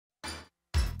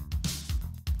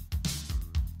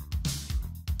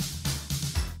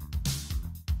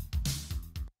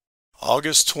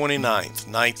August 29th,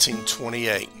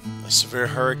 1928. A severe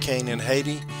hurricane in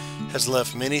Haiti has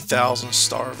left many thousands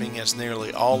starving as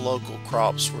nearly all local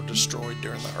crops were destroyed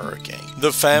during the hurricane.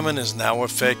 The famine is now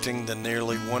affecting the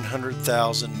nearly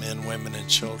 100,000 men, women, and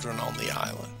children on the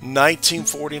island.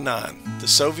 1949. The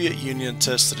Soviet Union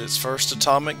tested its first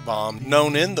atomic bomb,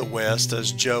 known in the West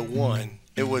as Joe 1.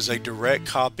 It was a direct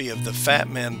copy of the Fat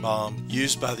Man bomb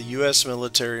used by the U.S.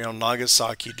 military on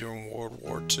Nagasaki during World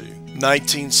War II.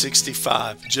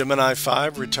 1965. Gemini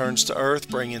 5 returns to Earth,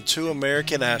 bringing two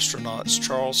American astronauts,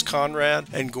 Charles Conrad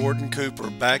and Gordon Cooper,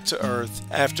 back to Earth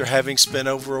after having spent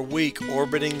over a week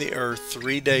orbiting the Earth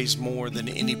 3 days more than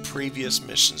any previous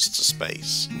missions to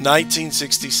space.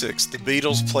 1966. The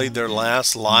Beatles played their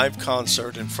last live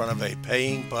concert in front of a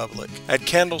paying public at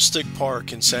Candlestick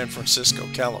Park in San Francisco,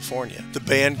 California. The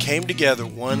band came together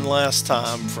one last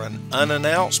time for an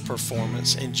unannounced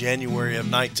performance in January of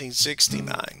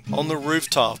 1969 on the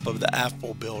rooftop of the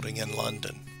Apple Building in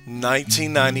London.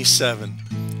 1997.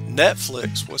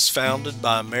 Netflix was founded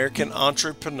by American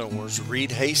entrepreneurs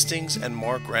Reed Hastings and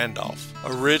Mark Randolph.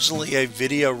 Originally a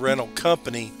video rental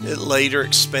company, it later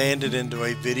expanded into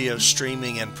a video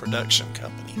streaming and production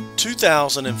company.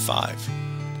 2005.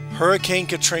 Hurricane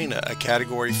Katrina, a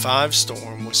Category 5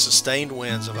 storm with sustained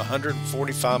winds of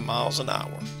 145 miles an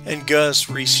hour and gusts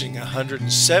reaching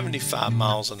 175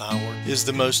 miles an hour, is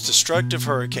the most destructive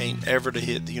hurricane ever to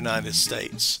hit the United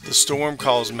States. The storm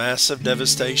caused massive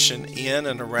devastation in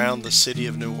and around the city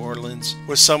of New Orleans,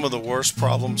 with some of the worst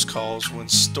problems caused when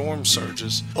storm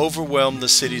surges overwhelmed the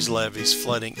city's levees,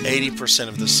 flooding 80%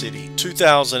 of the city.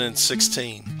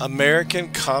 2016.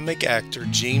 American comic actor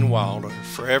Gene Wilder,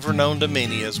 forever known to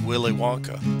many as Willy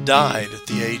Wonka, died at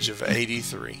the age of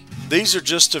 83. These are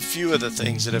just a few of the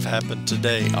things that have happened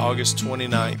today, August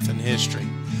 29th in history.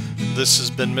 This has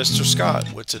been Mr.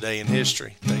 Scott with Today in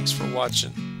History. Thanks for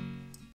watching.